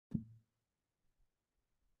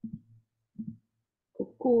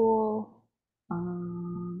Cool.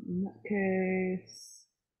 In that case,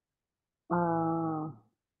 uh,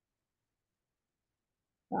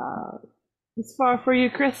 uh, it's far for you,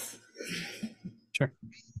 Chris. Sure.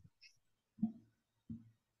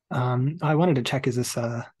 I wanted to check, is this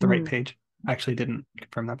the right page? I actually didn't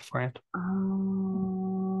confirm that beforehand.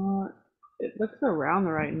 It looks around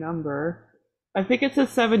the right number. I think it says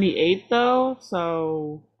 78 though,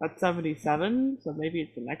 so that's 77, so maybe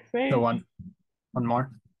it's the next So page. one more.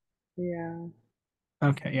 Yeah.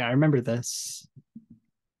 Okay, yeah, I remember this.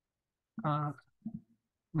 My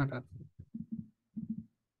bad.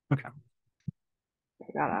 Okay. I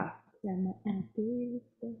gotta.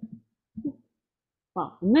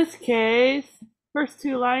 Well, in this case, first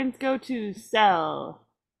two lines go to sell.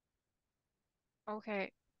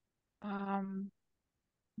 Okay.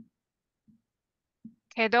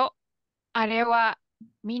 けど、あれは、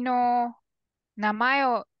みの名前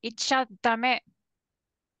を言っちゃダメ。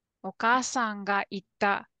お母さんが言っ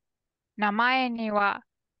た。名前には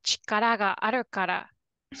力があるから。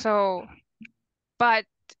So, but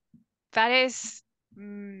that is,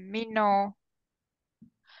 Mino.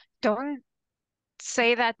 Don't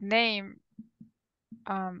say that name.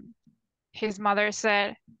 His mother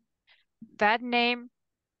said that name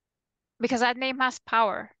because that name has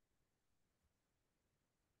power.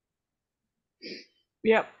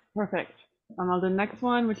 Yep, perfect. The next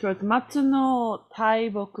one, which was 松の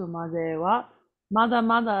大木まではまだ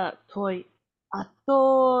まだ遠い。あ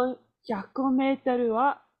と100メートル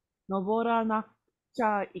は登らなくち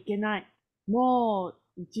ゃいけない。も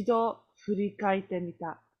う一度振り返ってみ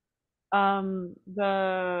た。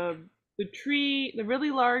The tree, the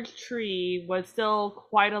really large tree, was still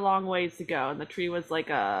quite a long ways to go, and the tree was like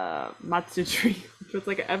a matsu tree, which was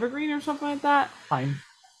like an evergreen or something like that.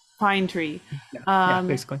 Pine tree. Yeah,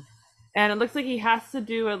 basically. And it looks like he has to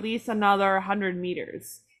do at least another 100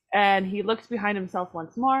 meters. And he looks behind himself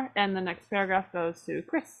once more, and the next paragraph goes to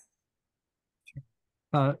Chris.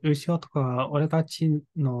 牛男は俺たち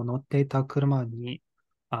の乗っていた車に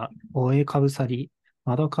覆いかぶさり、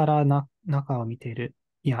窓から中を見ている。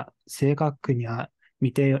いや、正確には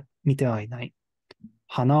見てはいない。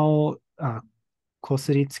鼻をこ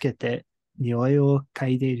すりつけて匂いを嗅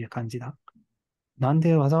いでいる感じだ。なん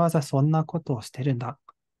でわざわざそんなことをしてるんだ。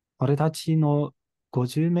俺たちの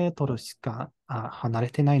50メートルしか離れ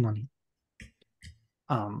てないのに。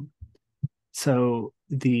So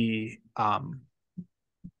the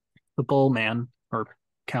bull man or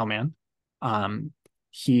cow man,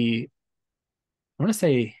 he, I want to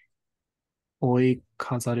say Oi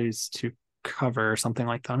Kazaru's to cover or something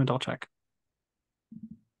like that. I'm gonna double check.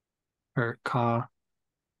 Or Ka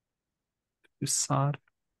Usad.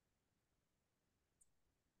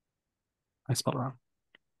 I spelled it wrong.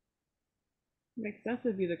 Makes sense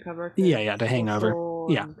to be the cover. Yeah, to hang over.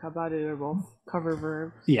 Yeah. And kabaru are both cover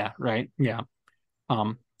verbs. Yeah, right. Yeah.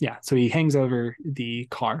 So he hangs over the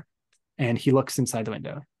car and he looks inside the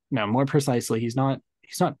window. No, more precisely, he's not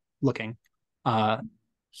looking.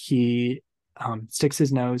 He sticks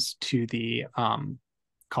his nose to the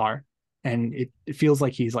car and it feels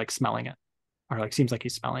like he's like smelling it, or like seems like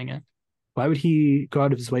he's smelling it. Why would he go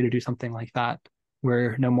out of his way to do something like that?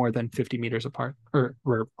 We're no more than 50 meters apart, or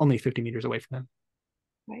we're only 50 meters away from him.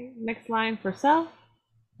 Right. Next line for Sel.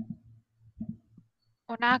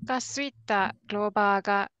 お腹すいたクローバー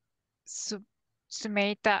がす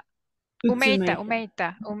めいた。うめい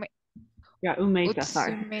た。Yeah, umeita,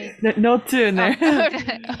 sorry. Utsumeita. No two in there.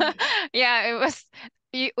 Yeah, it was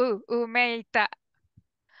umeita.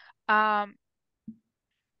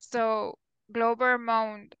 So Glover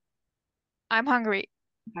moaned, I'm hungry.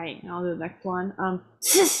 はい、I'll do the next one.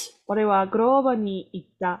 俺はグローバに言っ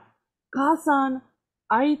た。母さん、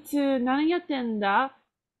あいつ何やってんだ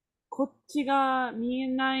こっちが見え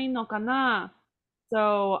ないのかな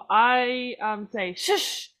So I say,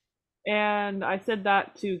 shush! And I said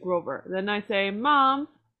that to Grover. Then I say, Mom,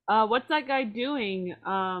 what's that guy doing?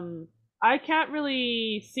 I can't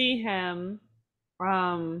really see him.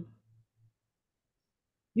 Do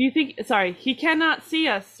you think, sorry, he cannot see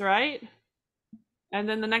us, right? And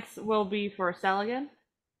then the next will be for Sal again.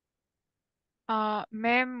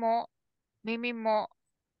 目も耳も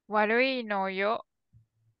悪いのよ。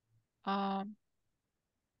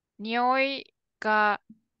匂いが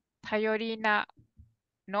頼りな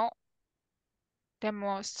の。で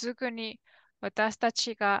もすぐに私た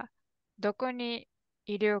ちがどこに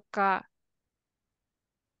いるか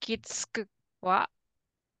気づくわ。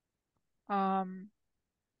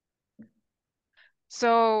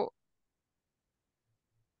So,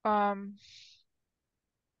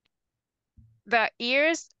 the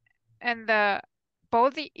ears and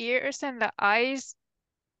both the ears and the eyes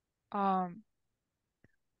are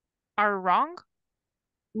wrong.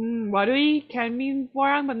 Warui can mean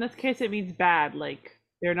wrong, but in this case it means bad, like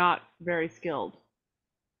they're not very skilled.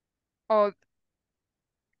 Oh,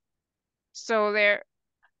 so there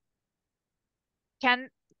can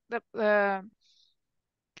the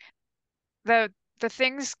the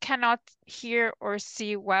things cannot hear or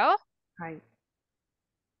see well. Right.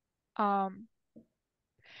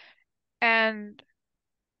 And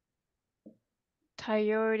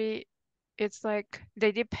Tayori, it's like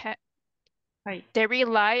they Right. they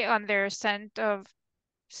rely on their scent of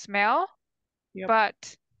smell, Yep.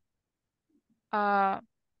 but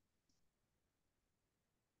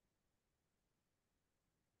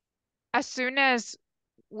as soon as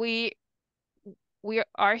we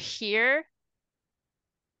are here,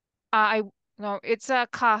 I no, it's a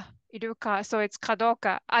iruka, so it's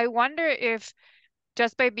kadoka. I wonder if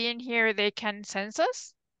just by being here they can sense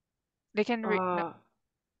us. They can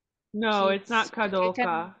No, it's not they can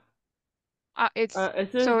kadoka. it's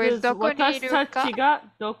It so it's says どこにい私るか? たちが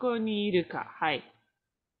どこにいるか。はい。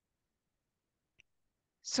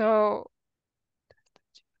So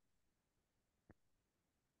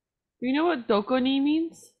Do you know what どこに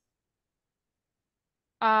means?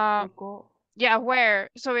 どこ? yeah, where?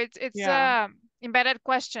 So it's Yeah. embedded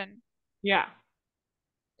question. Yeah.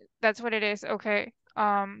 That's what it is. Okay.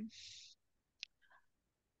 I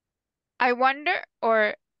wonder,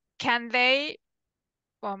 or can they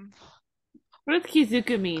What does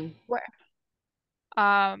kizuku mean? where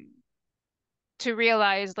to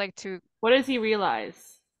realize, like to What does he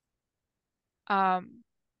realize?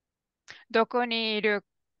 どこにいる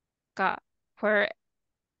か where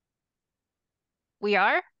we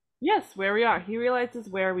are? Yes, where we are. He realizes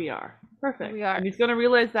where we are. Perfect. We are. And he's going to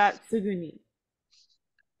realize that すぐに.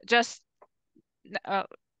 Just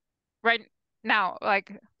right now,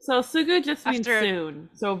 like So すぐ just means after soon.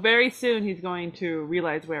 So very soon he's going to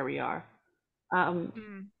realize where we are.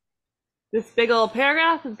 This big old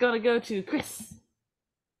paragraph is going to go to Chris.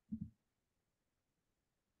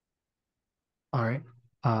 Alright.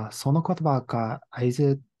 その言葉が合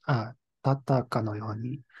図だったかのよう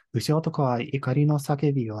に、牛男は怒りの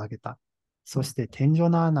叫びを上げた。そして天井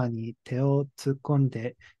の穴に手を突っ込ん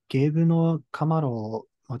で、ゲーブのカマロを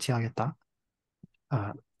持ち上げた。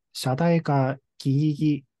車台がギギ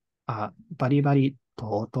ギ、バリバリ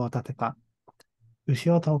と音を立てた。牛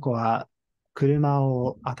男は車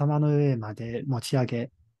を頭の上まで持ち上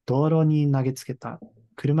げ、道路に投げつけた。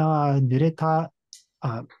車は濡れた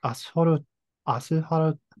アスファ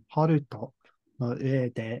ルトの上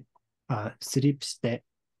でスリップして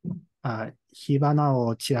火花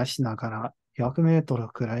を散らしながら100メートル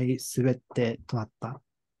くらい滑って止まった。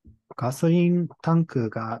ガソリンタンク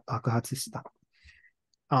が爆発した。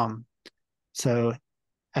So,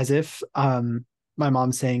 as if my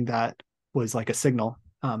mom saying that was like a signal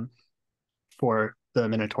for the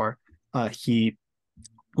Minotaur, he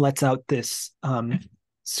lets out this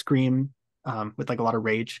scream with like a lot of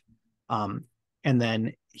rage. And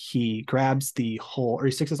then he grabs the hole, or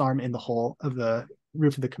he sticks his arm in the hole of the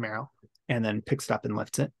roof of the Camaro and then picks it up and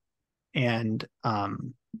lifts it. And I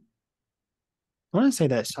want to say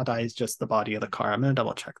that Shaddai is just the body of the car. I'm going to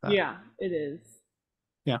double check that. Yeah, it is.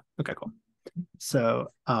 Yeah. Okay, cool. So,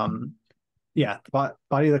 yeah, the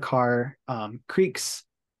body of the car creaks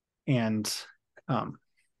and I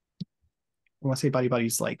want to say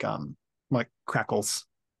body's like crackles.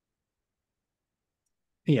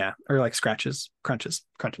 Yeah, or like scratches, crunches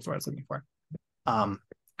what I was looking for.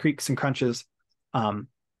 Creaks and crunches. And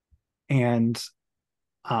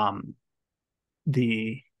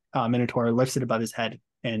the Minotaur lifts it above his head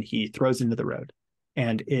and he throws into the road.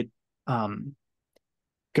 And it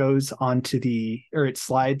goes onto it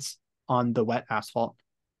slides on the wet asphalt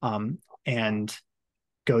and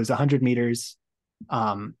goes 100 meters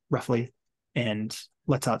roughly and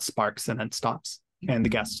lets out sparks and then stops. And the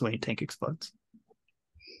gasoline tank explodes.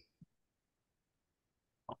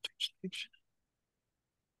 I'll change the page.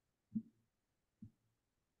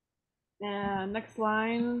 And next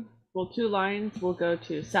line, well, 2 lines will go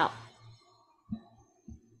to Sal.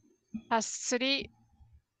 走り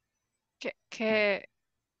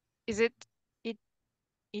is it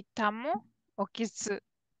痛も起きず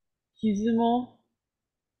傷も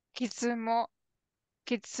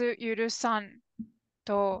許さん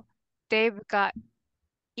とデイブが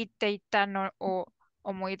言っていたのを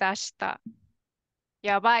思い出した。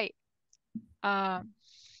やばい。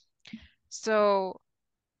So,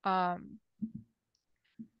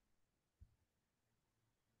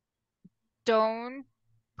 don't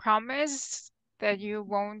promise that you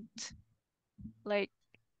won't like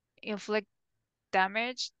inflict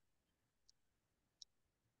damage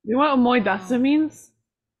You know what omoidasu means?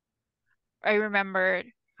 I remembered.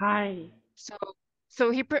 はい。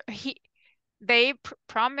So they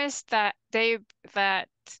promised that they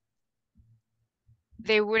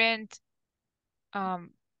wouldn't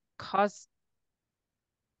cause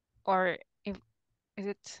or if is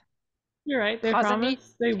it You're right. They cause any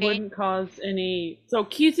promised they pain? wouldn't cause any. So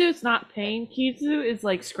kizu is not pain. Kizu is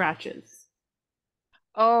like scratches.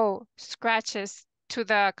 Oh, scratches to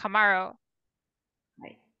the Camaro. は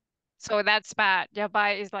い。 So that's bad.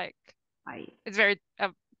 Yabai is like はい。 it's very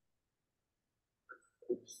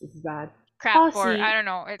Oops, this is bad. crap for I パーシ don't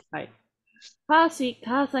know. It's ー、はい。パーシー、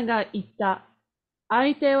母さんが言った。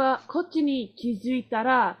相手はこっちに気づいた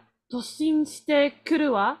ら突進してく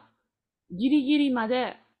るわ。ギリギリま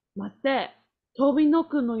で待って、飛びの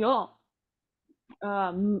くのよ。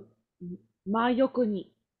真横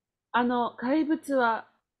に。怪物は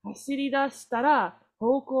走り出したら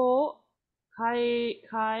方向を変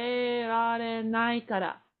えられないか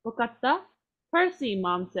ら。わかった？ Percy,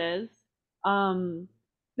 Mom says.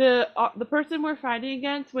 The person we're fighting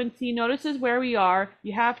against, when he notices where we are,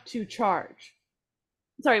 you have to charge.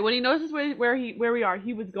 Sorry, when he notices where we are,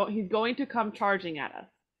 he's going to come charging at us.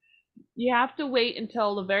 You have to wait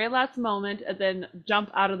until the very last moment and then jump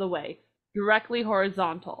out of the way, directly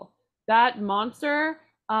horizontal. That monster,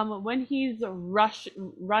 when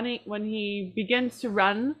when he begins to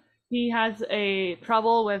run, he has a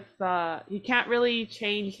trouble with, he can't really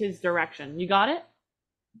change his direction. You got it?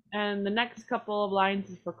 And the next couple of lines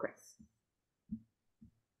is for Chris.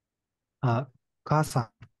 あ、母さん、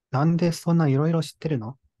なんでそんないろいろ知ってる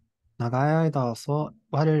の？長い間襲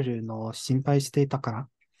われるのを心配していたから。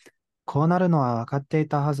こうなるのは分かってい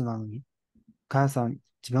たはずなのに。母さん、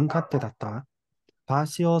自分勝手だった？パー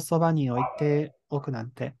シをそばに置いておくな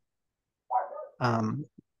んて。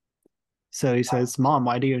So he says, Mom,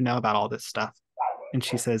 why do you know about all this stuff? And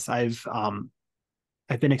she says, I've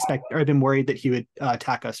been worried that he would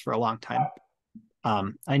attack us for a long time.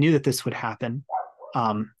 I knew that this would happen.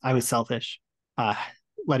 I was selfish,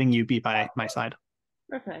 letting you be by my side.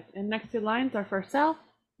 Perfect. And next two lines are for Sal.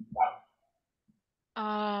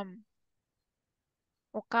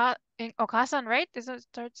 お母さん right? This is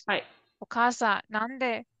starts はい。お母さんなん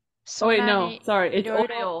で Oh そん wait, な no, に sorry, い it's ろい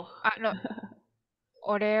ろ Oreo. の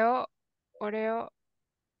俺を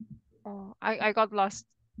oh, I got lost.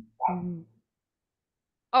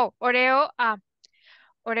 Oh,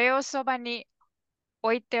 俺をそばに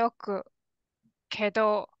置いておくけ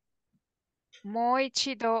ど、もう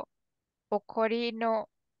一度怒りの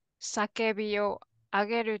叫びを上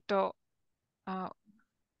げると、あ、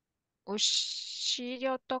牛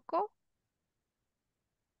男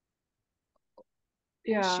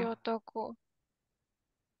牛 Yeah. 男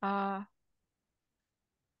あ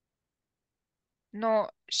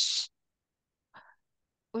のし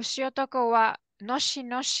牛男はのし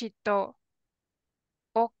のしと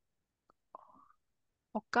お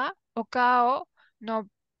丘をの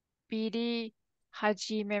びり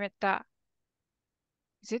始めた。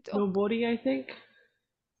Is it Nobody, I think.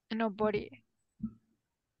 登り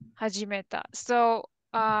始めた。So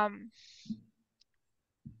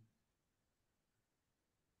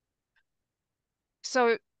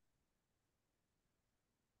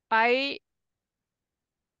I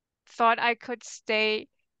thought I could stay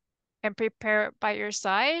and prepare by your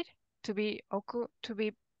side to be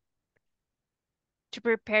to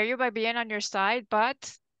prepare you by being on your side, but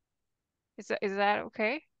is that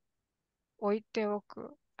okay? 置いてお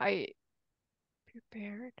く. I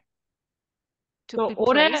prepared to So be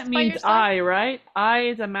ore placed by means your side. I, right? I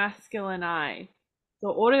is a masculine I. So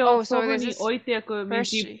ore o Oh, so this sobu ni is oiteku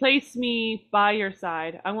means you Percy. place me by your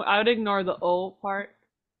side. I would ignore the o part,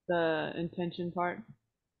 the intention part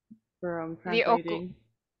for The oku. translating.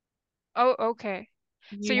 Oh, okay.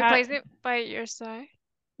 So You you had, place it by your side,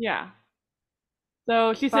 yeah.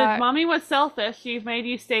 So she says, but "Mommy was selfish. She made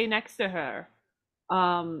you stay next to her."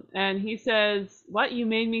 And he says, "What? You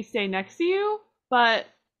made me stay next to you?" but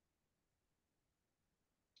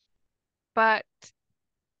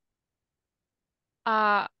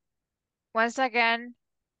uh once again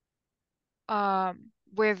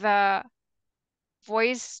with a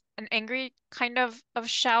voice, an angry kind of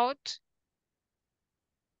shout.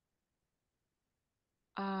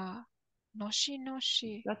 Noshi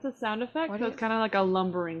noshi. That's a sound effect. What So do it's you kind of like a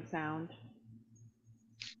lumbering sound.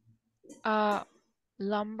 uh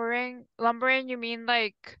lumbering you mean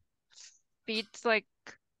like feet like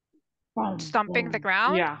Boom, stomping the boom.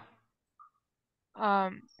 ground? Yeah.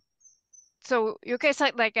 So you guys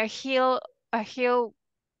like a heel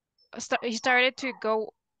he started to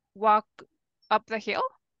go walk up the hill?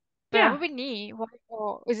 But that Yeah. would be knee. What,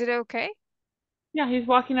 oh, is it okay? Yeah, he's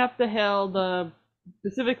walking up the hill.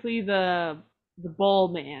 Specifically the bull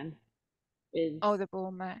man is. Oh, the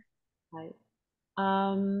bull man. はい。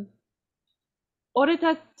俺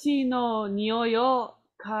たちの匂いを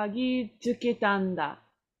嗅ぎつけたんだ。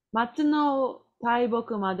松の大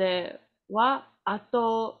木まではあ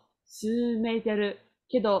と数メートル。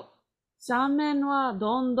けど、斜面は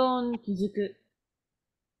どんどんきつく、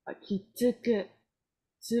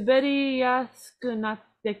滑りやすくなっ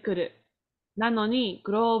てくる。なのに、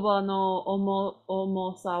グローバーの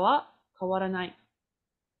重さは変わらない。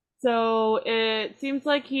So it seems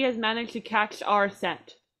like he has managed to catch our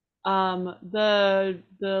scent. The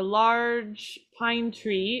large pine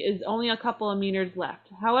tree is only a couple of meters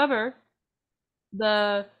left. However,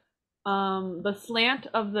 the the slant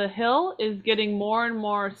of the hill is getting more and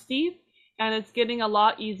more steep, and it's getting a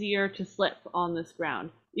lot easier to slip on this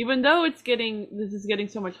ground. Even though this is getting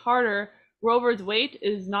so much harder, Grover's weight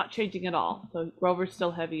is not changing at all. So Grover's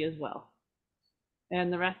still heavy as well.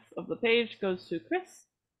 And the rest of the page goes to Chris.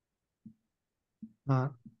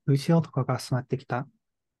 牛男が迫ってきた。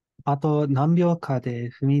あと何秒かで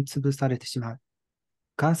踏み潰されてしまう。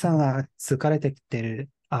母さんは疲れてきてる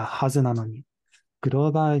はずなのに、グロ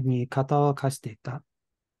ーバーに肩を貸していた。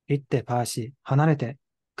言ってパーシー、離れて。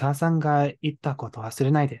母さんが言ったこと忘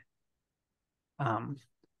れないで。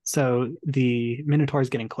So the Minotaur is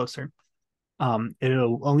getting closer.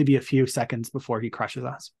 It'll only be a few seconds before he crushes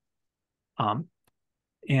us.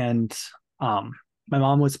 And my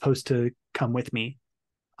mom was supposed to come with me,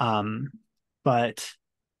 but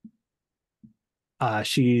I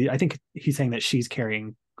think he's saying that she's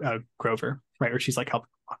carrying Grover, right? Or she's like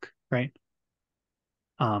helping walk, right?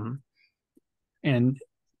 And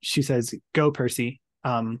she says, "Go, Percy.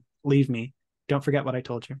 Leave me. Don't forget what I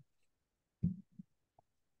told you."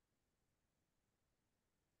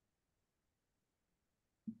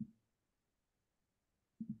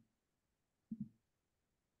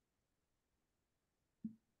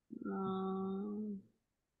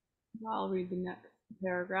 I'll read the next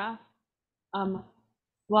paragraph.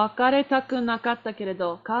 別れたくなかったけれ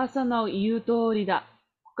ど、母さんの言う通りだ。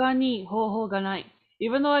他に方法がない。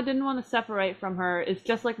Even though I didn't want to separate from her, it's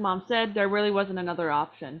just like Mom said, there really wasn't another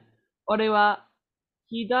option. 俺は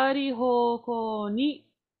左方向に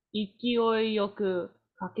勢いよく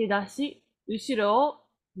駆け出し、後ろを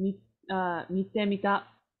見てみた。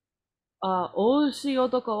お牛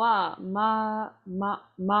男は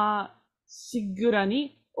しぐら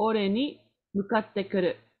に俺に向かってく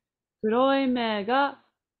る。黒い目が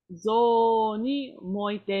象に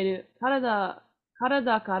燃えている。体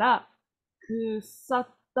から腐っ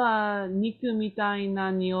た肉みたい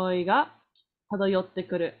な匂いが漂って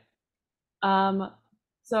くる。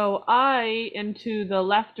So I, into the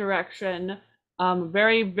left direction,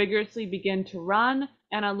 very vigorously begin to run,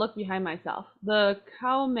 and I look behind myself. The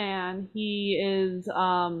cowman, he is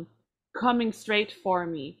coming straight for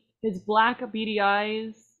me. His black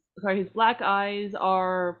eyes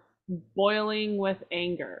are boiling with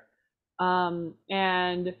anger. And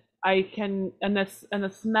the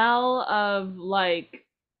smell of like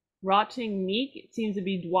rotting meat seems to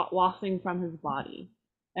be wafting from his body.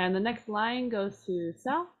 And the next line goes to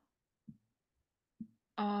Sal.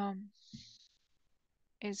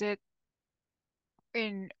 Is it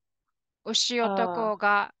in 牛男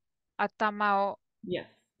が頭を Yes.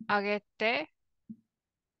 上げて、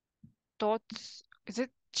is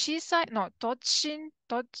it 小さいの突進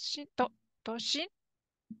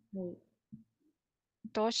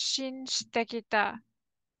してきた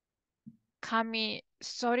カミ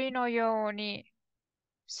ソリのように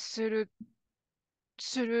鋭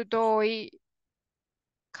い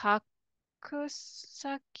角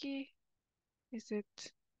先 is it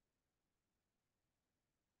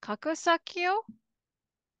角先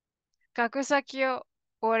を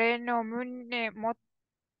俺の胸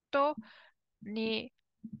元に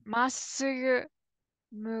まっすぐ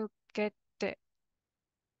向けて。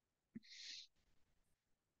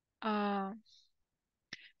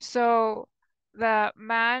So the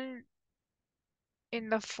man in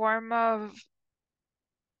the form of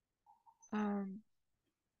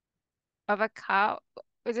a cow,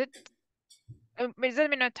 is it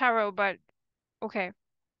Minotauro, but okay,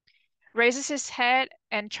 raises his head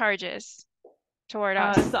and charges toward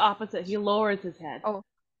us. It's the opposite. He lowers his head.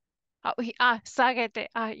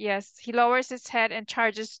 Yes, he lowers his head and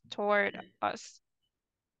charges toward us.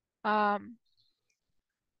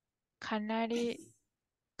 かなり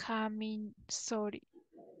カミソリ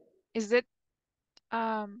is it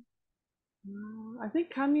I think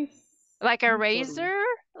Kami's like a razor?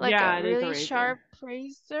 Like yeah, a really sharp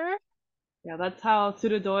razor? Yeah, that's how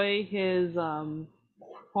Tsurudoi his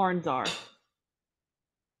horns are.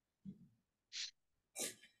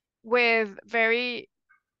 with very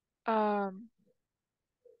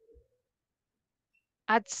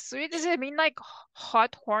atsui, does it mean like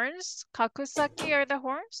hot horns? Kakusaki are the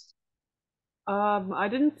horns? I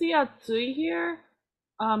didn't see Atsui here,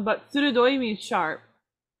 but Surudoi means sharp.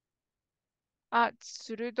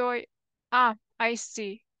 Tsurudoi. I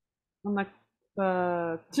see. And like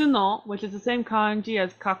tsuno, which is the same kanji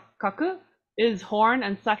as kaku, is horn,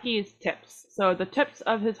 and saki is tips. So the tips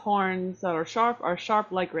of his horns that are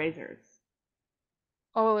sharp like razors.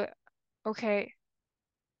 Oh, okay.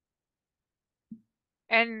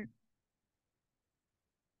 And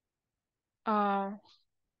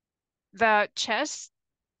the chest,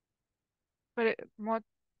 but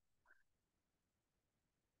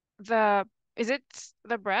is it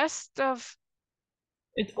the breast of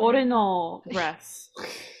It's ore no breast.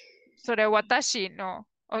 それ私の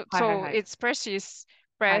so it's Percy's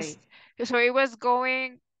breast. So it was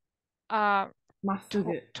going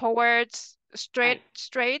towards straight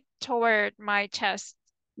toward my chest.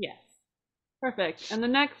 Yes. Perfect. And the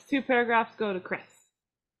next two paragraphs go to Chris.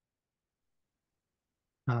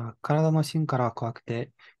 体の芯から怖く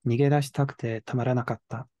て逃げ出したくてたまらなかっ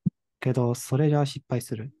た。けど、それじゃ失敗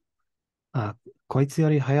する。こいつよ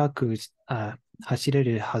り早く走れ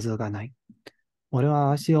るはずがない。俺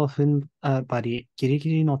は足を踏ん張り、ギリギ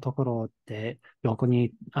リのところで横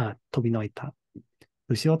に飛びのいた。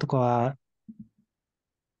牛男は、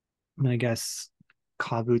I guess,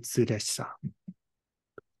 貨物列車。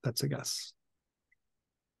That's a guess.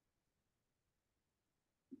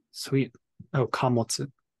 Sweet. Oh, 貨物.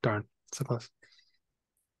 Darn. So close.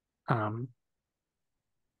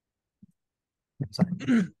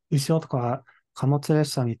 Sorry. 牛男は貨物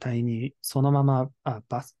列車みたいにそのまま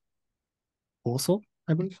暴走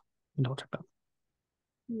I believe? No, check that.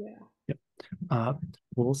 Yeah.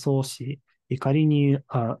 暴走し、怒りに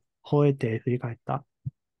吠えて振り返った。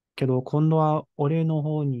けど今度は俺の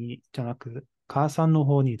方にじゃなく、母さんの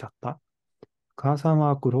方にだった。母さん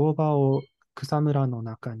はグローバーを草むらの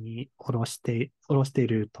中に下ろしてい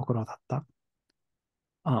るところだった。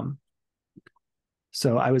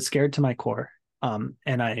So I was scared to my core, and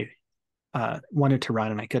I wanted to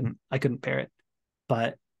run, and I couldn't bear it.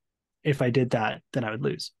 But if I did that, then I would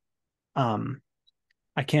lose. I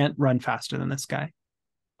can't run faster than this guy.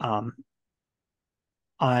 I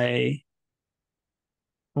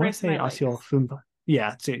want to say Asio Fumba.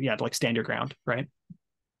 Yeah, to like stand your ground, right?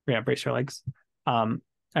 Yeah, brace your legs. I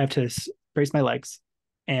have to brace my legs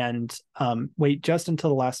and wait just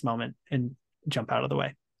until the last moment and jump out of the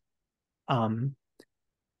way.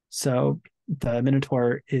 So the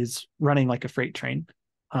Minotaur is running like a freight train,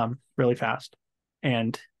 really fast,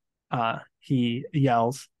 and he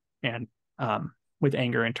yells and with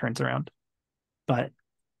anger and turns around. But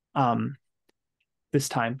this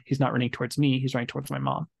time he's not running towards me; he's running towards my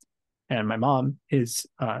mom. And my mom is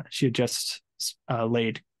she had just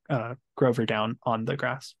laid Grover down on the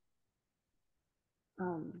grass.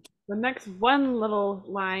 The next one little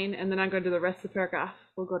line, and then I'm going to do the rest of the paragraph.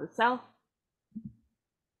 We'll go to Sal.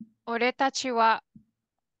 俺たちは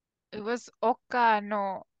it was 丘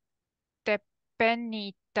のてっぺんに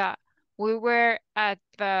行った。We were at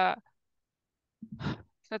the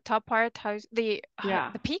top part, the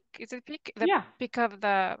peak? Is it peak? The peak of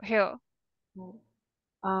the hill.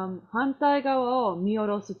 反対側を見下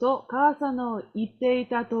ろすと、母さんの言ってい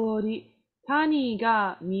た通り、谷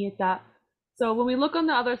が見えた。So when we look on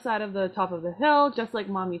the other side of the top of the hill, just like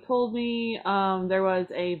mommy told me, there was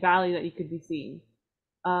a valley that you could be seeing.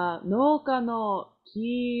 農家の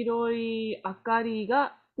黄色い明かり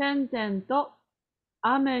が点々と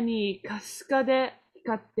雨にかすかで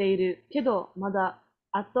光っているけど、まだ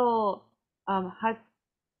あと、800?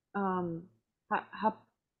 How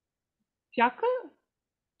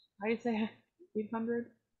do you say 800?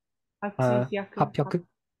 800?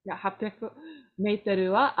 800メート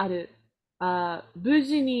ルはある。無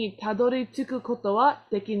事にたどり着くことは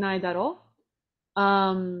できないだろう。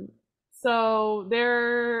So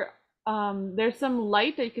there's some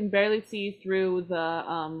light that you can barely see through the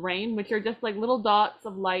rain, which are just like little dots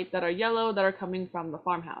of light that are yellow that are coming from the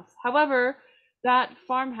farmhouse. However, that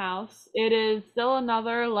farmhouse, it is still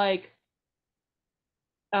another like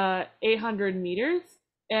 800 meters,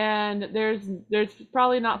 and there's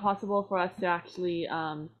probably not possible for us to actually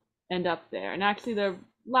end up there. And actually, the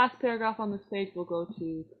last paragraph on this page will go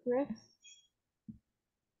to Chris.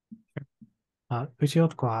 牛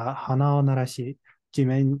男は鼻を鳴らし、地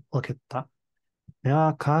面を蹴った。目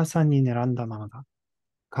は母さんに睨んだままだ。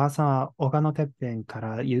母さんは丘のてっぺんか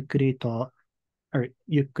らゆっくり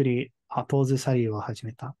後ずさりを始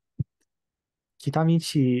めた。来た道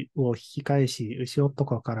を引き返し、牛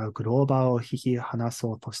男からグローバーを引き離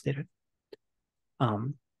そうとしてる。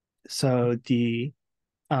So the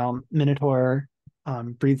Minotaur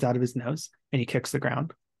breathes out of his nose and he kicks the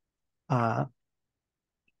ground.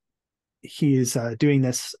 He's doing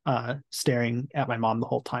this staring at my mom the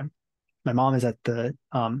whole time. My mom is at the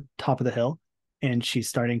top of the hill and she's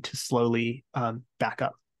starting to slowly back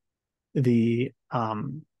up.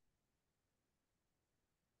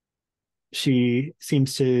 She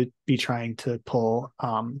seems to be trying to pull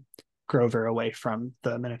Grover away from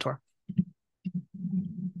the Minotaur.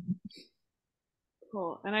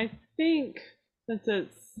 Cool. And I think since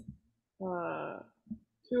it's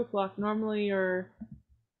 2 o'clock, normally your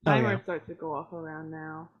timer starts to go off around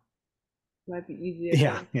now. It might be easier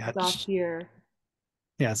to stop here.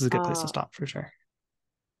 Yeah, this is a good place to stop for sure.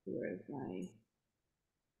 Where's my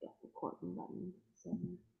recording button?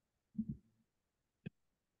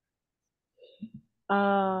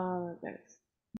 There's